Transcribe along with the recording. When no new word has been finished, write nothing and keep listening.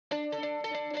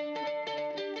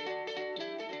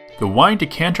The Wine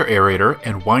Decanter Aerator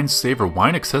and Wine Saver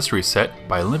Wine Accessory Set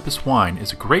by Olympus Wine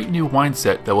is a great new wine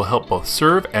set that will help both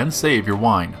serve and save your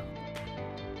wine.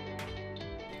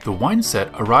 The wine set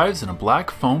arrives in a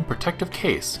black foam protective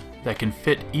case that can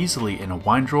fit easily in a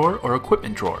wine drawer or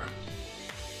equipment drawer.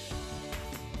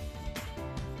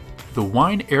 The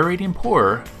wine aerating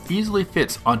pourer easily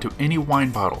fits onto any wine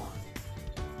bottle.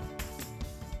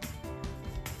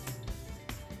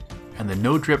 And the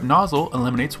no-drip nozzle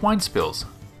eliminates wine spills.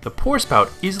 The pour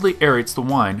spout easily aerates the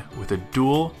wine with a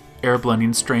dual air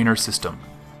blending strainer system.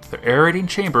 The aerating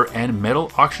chamber and metal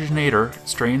oxygenator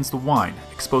strains the wine,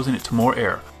 exposing it to more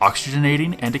air,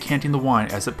 oxygenating and decanting the wine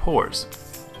as it pours.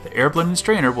 The air blending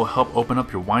strainer will help open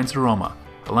up your wine's aroma,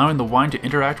 allowing the wine to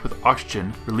interact with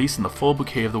oxygen released in the full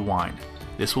bouquet of the wine.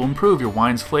 This will improve your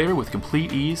wine's flavor with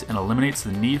complete ease and eliminates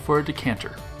the need for a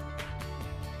decanter.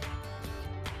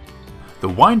 The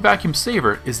Wine Vacuum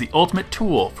Saver is the ultimate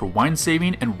tool for wine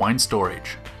saving and wine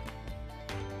storage.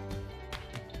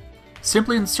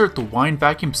 Simply insert the Wine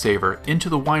Vacuum Saver into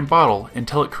the wine bottle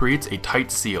until it creates a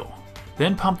tight seal.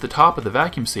 Then pump the top of the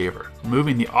vacuum saver,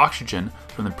 removing the oxygen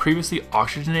from the previously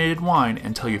oxygenated wine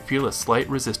until you feel a slight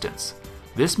resistance.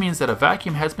 This means that a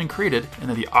vacuum has been created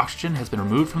and that the oxygen has been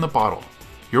removed from the bottle.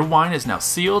 Your wine is now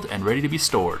sealed and ready to be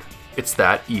stored. It's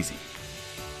that easy.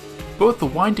 Both the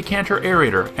Wine Decanter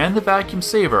Aerator and the Vacuum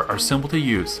Saver are simple to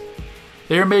use.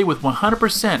 They are made with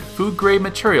 100% food-grade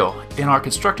material and are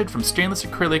constructed from stainless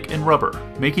acrylic and rubber,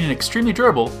 making it extremely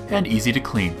durable and easy to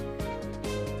clean.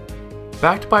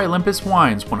 Backed by Olympus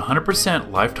Wine's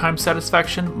 100% lifetime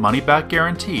satisfaction money-back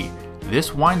guarantee,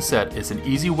 this wine set is an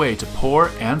easy way to pour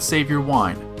and save your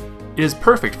wine. It is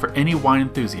perfect for any wine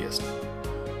enthusiast.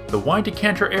 The Wine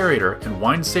Decanter Aerator and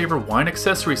Wine Saver Wine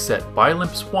Accessory Set by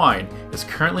Olympus Wine is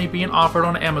currently being offered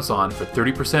on Amazon for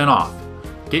 30% off.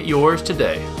 Get yours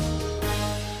today.